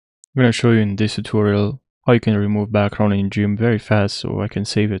I'm going to show you in this tutorial how you can remove background in Gimp very fast so I can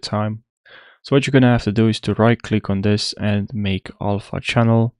save your time. So what you're going to have to do is to right click on this and make alpha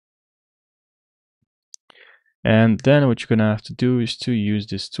channel. And then what you're going to have to do is to use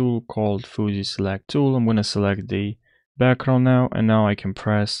this tool called Fuzzy Select tool. I'm going to select the background now, and now I can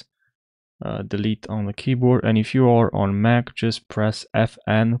press delete on the keyboard. And if you are on Mac, just press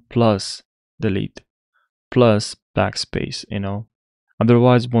Fn plus delete plus backspace,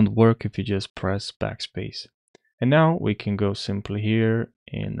 Otherwise it won't work if you just press backspace. And now we can go simply here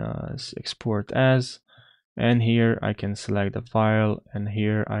in export as, and here I can select the file, and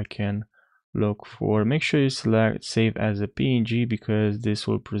here I can look for, make sure you select save as a PNG because this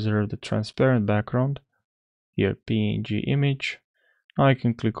will preserve the transparent background. Here PNG image. Now I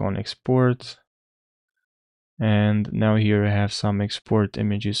can click on export, and now here I have some export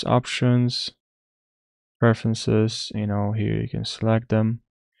images options, preferences, here you can select them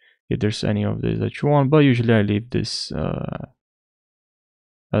if there's any of these that you want, but usually I leave this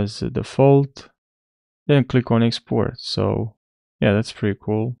as a default. Then click on export. So yeah, that's pretty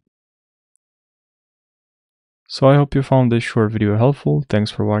cool. So I hope you found this short video helpful. Thanks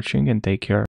for watching and take care.